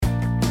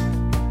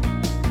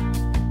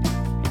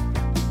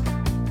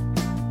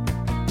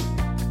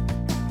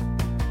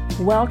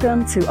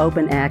Welcome to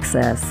Open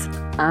Access.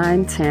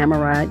 I'm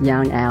Tamara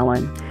Young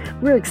Allen.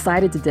 We're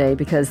excited today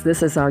because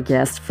this is our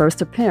guest's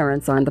first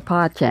appearance on the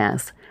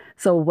podcast.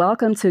 So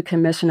welcome to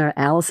Commissioner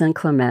Allison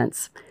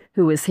Clements,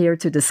 who is here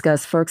to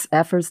discuss FERC's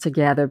efforts to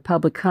gather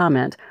public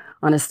comment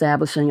on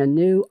establishing a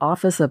new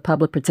Office of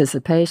Public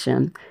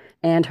Participation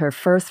and her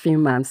first few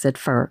months at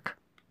FERC.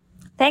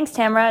 Thanks,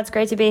 Tamara. It's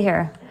great to be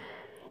here.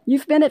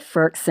 You've been at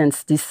FERC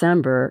since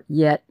December,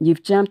 yet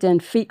you've jumped in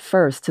feet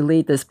first to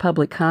lead this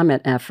public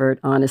comment effort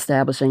on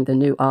establishing the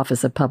new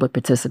Office of Public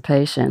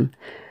Participation.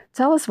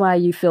 Tell us why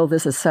you feel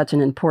this is such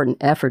an important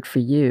effort for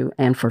you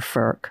and for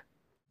FERC.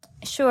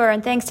 Sure,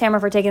 and thanks,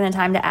 Tamara, for taking the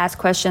time to ask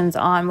questions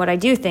on what I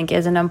do think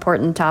is an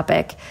important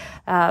topic.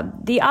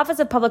 The Office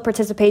of Public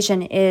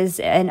Participation is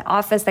an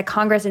office that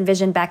Congress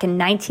envisioned back in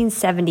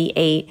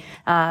 1978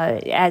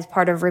 as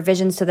part of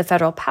revisions to the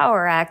Federal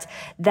Power Act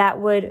that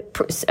would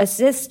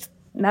assist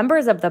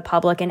members of the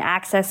public in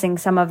accessing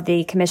some of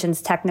the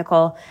Commission's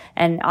technical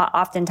and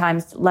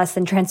oftentimes less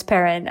than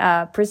transparent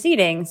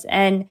proceedings.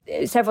 And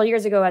several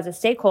years ago, as a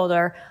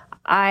stakeholder,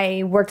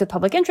 I worked with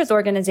public interest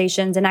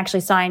organizations and actually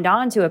signed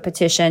on to a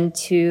petition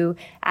to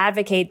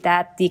advocate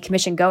that the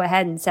Commission go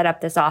ahead and set up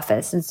this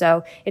office. And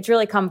so it's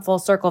really come full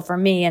circle for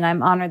me, and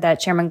I'm honored that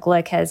Chairman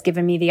Glick has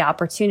given me the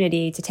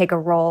opportunity to take a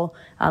role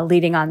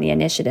leading on the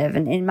initiative.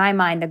 And in my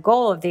mind, the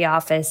goal of the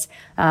office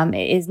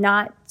is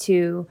not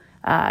to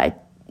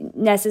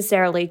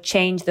necessarily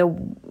change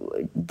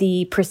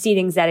the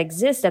proceedings that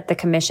exist at the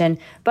Commission,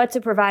 but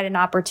to provide an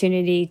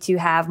opportunity to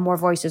have more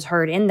voices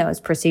heard in those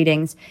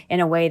proceedings in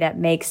a way that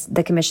makes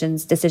the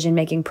Commission's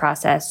decision-making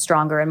process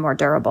stronger and more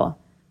durable.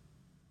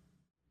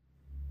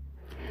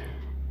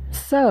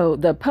 So,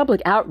 the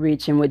public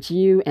outreach in which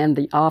you and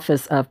the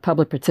Office of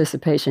Public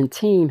Participation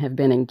team have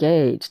been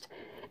engaged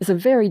is a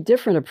very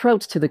different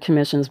approach to the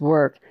Commission's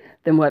work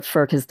than what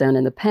FERC has done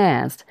in the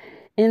past,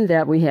 in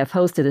that we have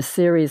hosted a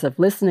series of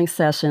listening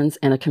sessions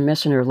and a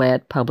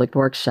commissioner-led public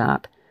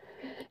workshop.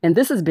 And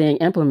this is being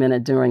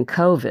implemented during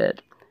COVID.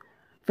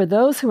 For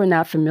those who are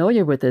not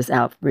familiar with this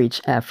outreach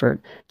effort,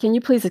 can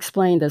you please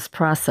explain this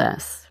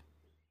process?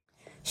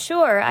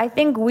 Sure. I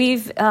think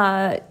we've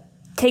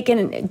attempted,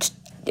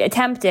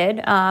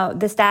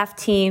 the staff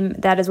team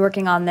that is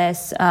working on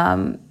this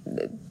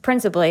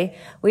principally,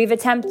 we've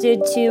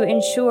attempted to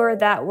ensure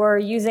that we're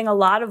using a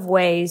lot of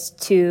ways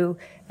to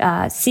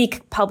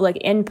seek public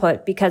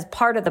input, because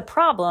part of the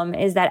problem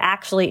is that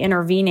actually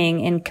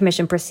intervening in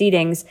Commission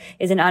proceedings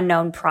is an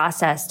unknown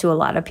process to a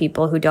lot of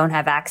people who don't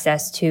have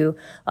access to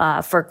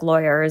FERC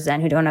lawyers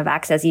and who don't have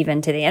access even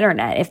to the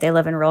internet if they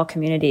live in rural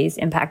communities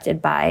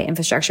impacted by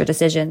infrastructure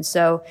decisions.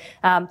 So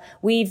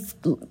we've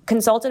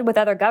consulted with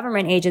other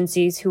government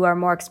agencies who are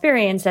more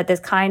experienced at this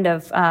kind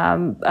of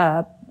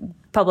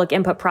public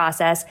input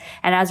process.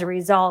 And as a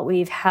result,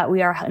 we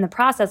are in the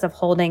process of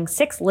holding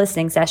 6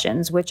 listening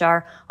sessions, which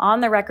are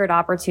on the record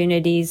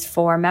opportunities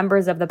for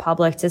members of the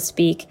public to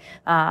speak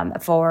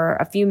for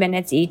a few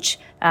minutes each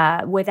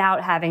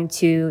without having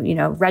to,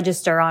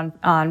 register on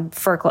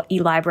FERC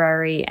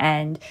eLibrary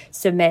and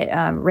submit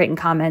written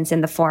comments in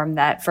the form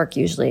that FERC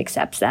usually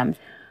accepts them.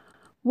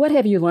 What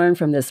have you learned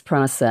from this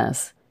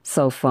process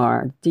so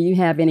far? Do you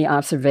have any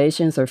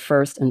observations or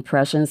first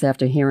impressions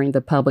after hearing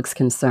the public's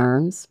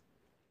concerns?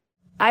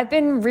 I've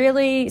been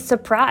really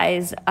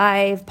surprised.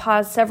 I've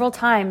paused several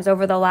times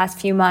over the last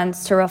few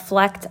months to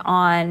reflect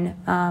on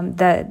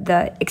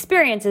the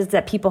experiences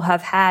that people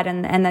have had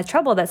and the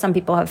trouble that some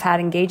people have had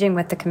engaging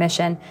with the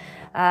Commission.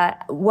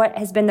 What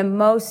has been the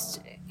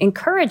most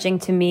encouraging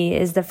to me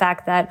is the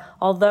fact that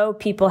although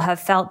people have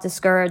felt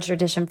discouraged or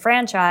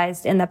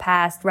disenfranchised in the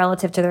past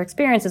relative to their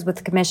experiences with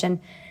the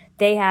Commission,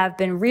 they have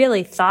been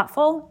really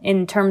thoughtful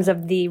in terms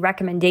of the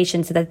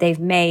recommendations that they've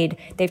made.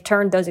 They've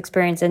turned those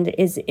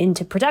experiences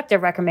into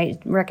productive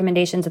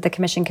recommendations that the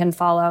Commission can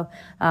follow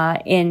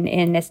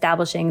in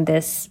establishing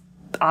this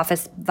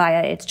office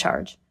via its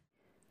charge.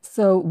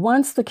 So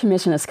once the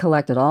Commission has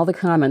collected all the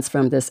comments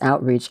from this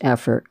outreach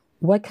effort,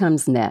 what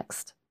comes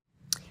next?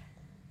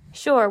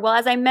 Sure. Well,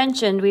 as I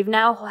mentioned, we've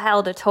now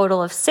held a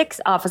total of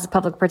 6 Office of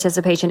Public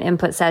Participation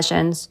input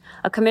sessions,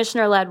 a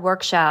commissioner-led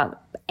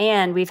workshop,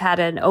 and we've had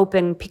an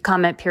open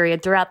comment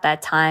period throughout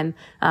that time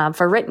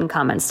for written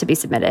comments to be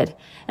submitted.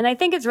 And I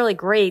think it's really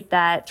great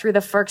that through the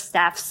FERC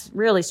staff's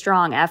really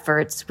strong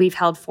efforts, we've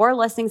held 4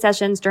 listening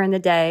sessions during the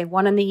day,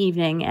 1 in the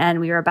evening, and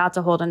we are about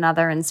to hold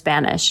another in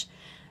Spanish.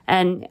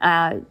 And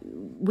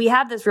we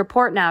have this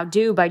report now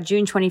due by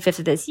June 25th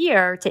of this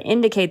year to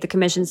indicate the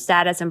Commission's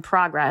status and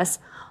progress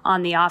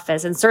on the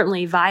office. And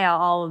certainly via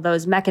all of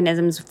those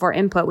mechanisms for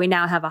input, we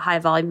now have a high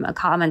volume of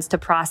comments to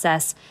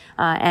process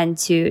and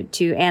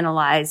to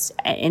analyze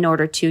in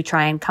order to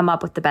try and come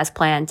up with the best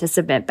plan to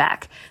submit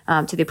back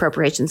to the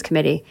Appropriations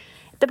Committee.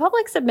 The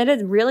public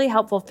submitted really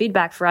helpful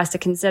feedback for us to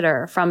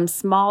consider, from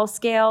small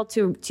scale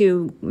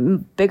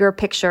to bigger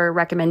picture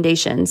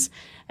recommendations.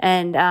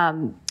 And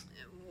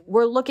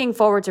we're looking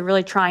forward to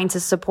really trying to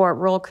support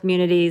rural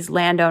communities,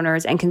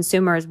 landowners, and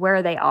consumers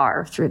where they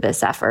are through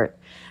this effort.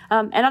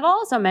 And I'll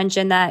also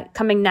mention that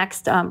coming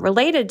next,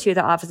 related to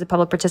the Office of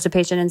Public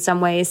Participation in some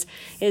ways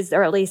is,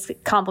 or at least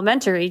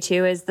complementary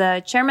to, is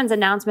the chairman's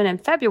announcement in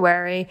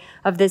February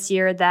of this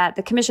year that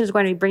the commission is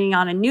going to be bringing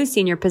on a new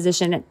senior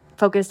position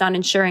focused on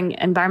ensuring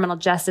environmental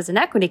justice and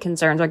equity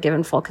concerns are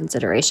given full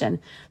consideration.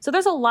 So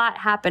there's a lot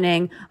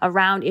happening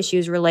around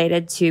issues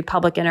related to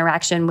public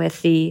interaction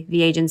with the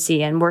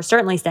agency, and we're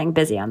certainly staying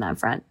busy on that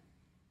front.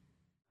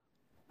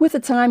 With the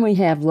time we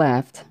have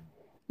left,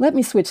 let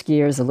me switch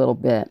gears a little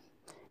bit.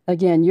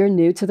 Again, you're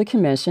new to the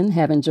commission,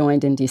 having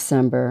joined in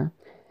December.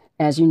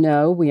 As you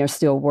know, we are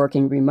still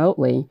working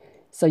remotely,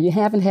 so you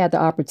haven't had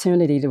the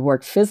opportunity to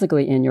work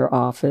physically in your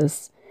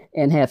office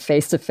and have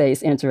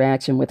face-to-face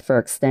interaction with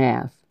FERC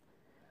staff.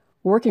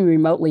 Working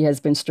remotely has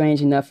been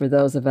strange enough for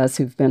those of us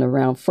who've been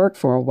around FERC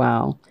for a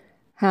while.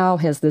 How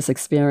has this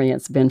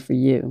experience been for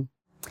you?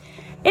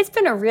 It's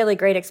been a really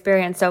great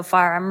experience so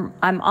far.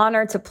 I'm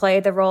honored to play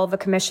the role of a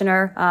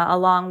commissioner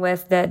along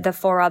with the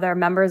four other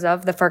members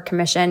of the FERC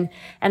Commission.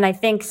 And I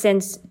think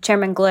since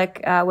Chairman Glick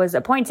was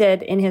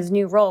appointed in his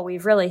new role,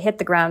 we've really hit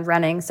the ground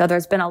running. So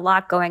there's been a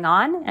lot going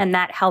on, and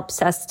that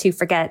helps us to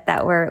forget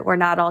that we're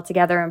not all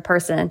together in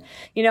person.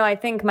 You know, I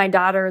think my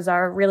daughters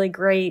are really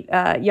great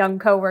young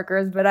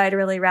coworkers, but I'd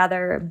really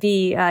rather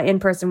be in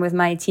person with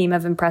my team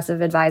of impressive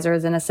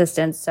advisors and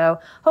assistants. So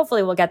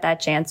hopefully we'll get that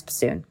chance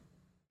soon.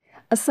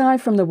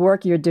 Aside from the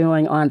work you're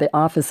doing on the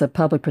Office of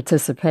Public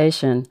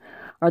Participation,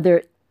 are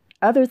there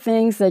other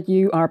things that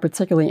you are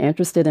particularly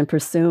interested in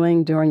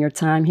pursuing during your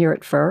time here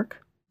at FERC?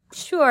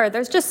 Sure.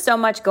 There's just so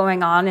much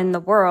going on in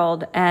the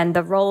world, and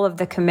the role of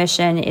the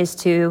Commission is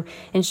to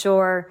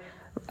ensure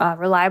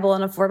reliable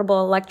and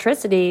affordable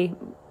electricity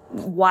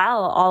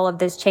while all of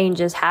this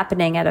change is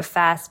happening at a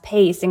fast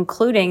pace,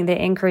 including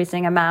the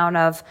increasing amount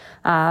of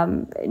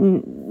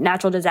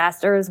natural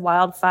disasters,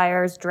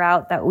 wildfires,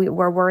 drought that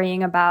we're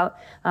worrying about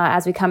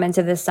as we come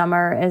into this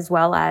summer, as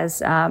well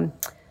as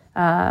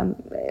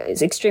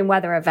extreme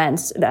weather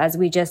events as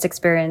we just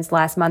experienced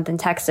last month in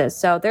Texas.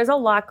 So there's a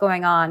lot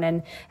going on,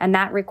 and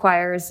that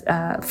requires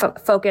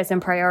focus and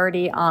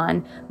priority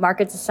on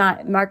market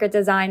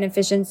design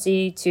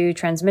efficiency, to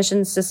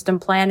transmission system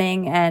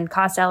planning and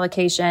cost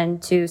allocation,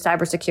 to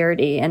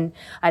cybersecurity. And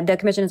the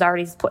Commission is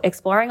already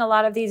exploring a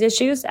lot of these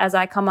issues as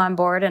I come on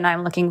board, and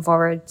I'm looking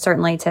forward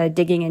certainly to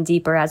digging in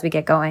deeper as we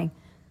get going.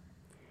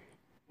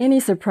 Any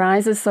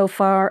surprises so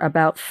far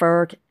about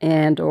FERC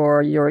and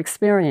or your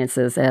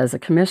experiences as a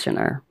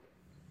commissioner?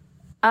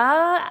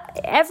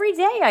 Every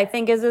day, I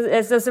think, is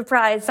a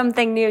surprise.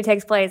 Something new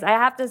takes place. I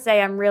have to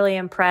say I'm really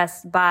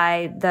impressed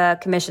by the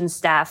commission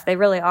staff. They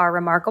really are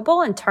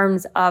remarkable in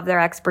terms of their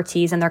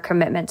expertise and their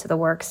commitment to the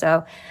work.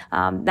 So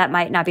that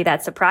might not be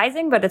that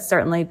surprising, but it's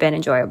certainly been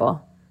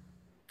enjoyable.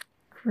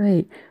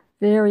 Great.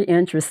 Very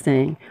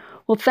interesting.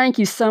 Well, thank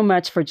you so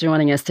much for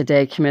joining us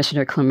today,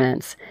 Commissioner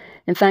Clements.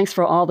 And thanks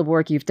for all the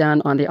work you've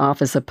done on the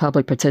Office of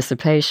Public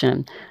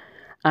Participation.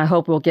 I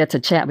hope we'll get to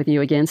chat with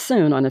you again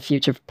soon on a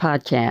future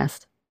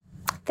podcast.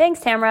 Thanks,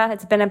 Tamara.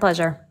 It's been a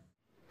pleasure.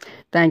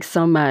 Thanks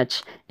so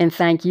much. And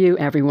thank you,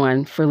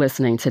 everyone, for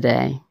listening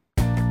today.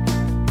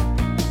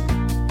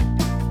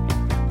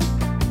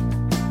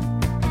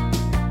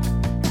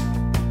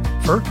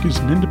 FERC is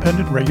an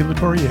independent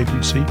regulatory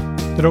agency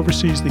that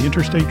oversees the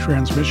interstate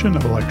transmission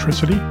of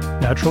electricity,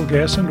 natural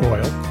gas, and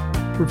oil,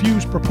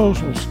 reviews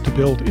proposals to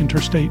build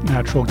interstate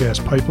natural gas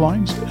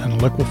pipelines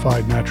and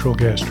liquefied natural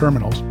gas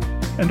terminals,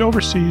 and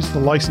oversees the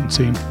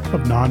licensing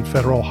of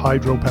non-federal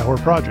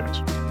hydropower projects.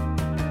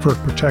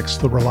 FERC protects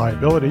the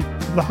reliability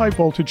of the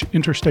high-voltage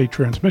interstate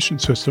transmission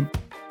system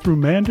through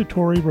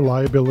mandatory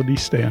reliability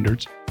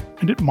standards,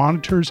 and it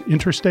monitors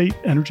interstate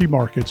energy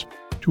markets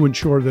to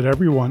ensure that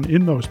everyone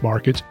in those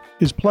markets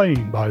is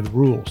playing by the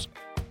rules.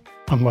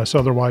 Unless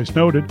otherwise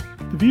noted,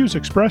 the views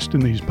expressed in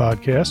these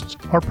podcasts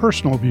are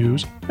personal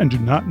views and do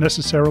not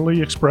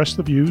necessarily express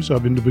the views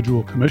of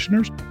individual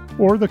commissioners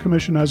or the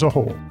Commission as a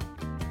whole.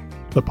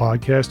 The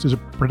podcast is a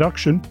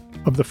production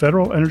of the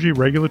Federal Energy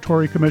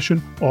Regulatory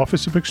Commission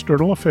Office of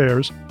External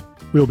Affairs.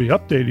 We'll be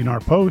updating our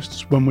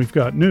posts when we've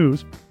got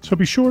news, so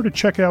be sure to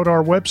check out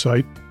our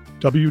website,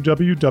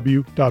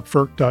 www.ferc.gov,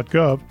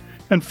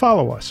 and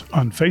follow us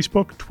on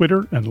Facebook,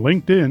 Twitter, and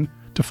LinkedIn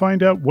to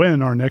find out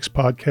when our next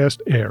podcast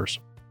airs.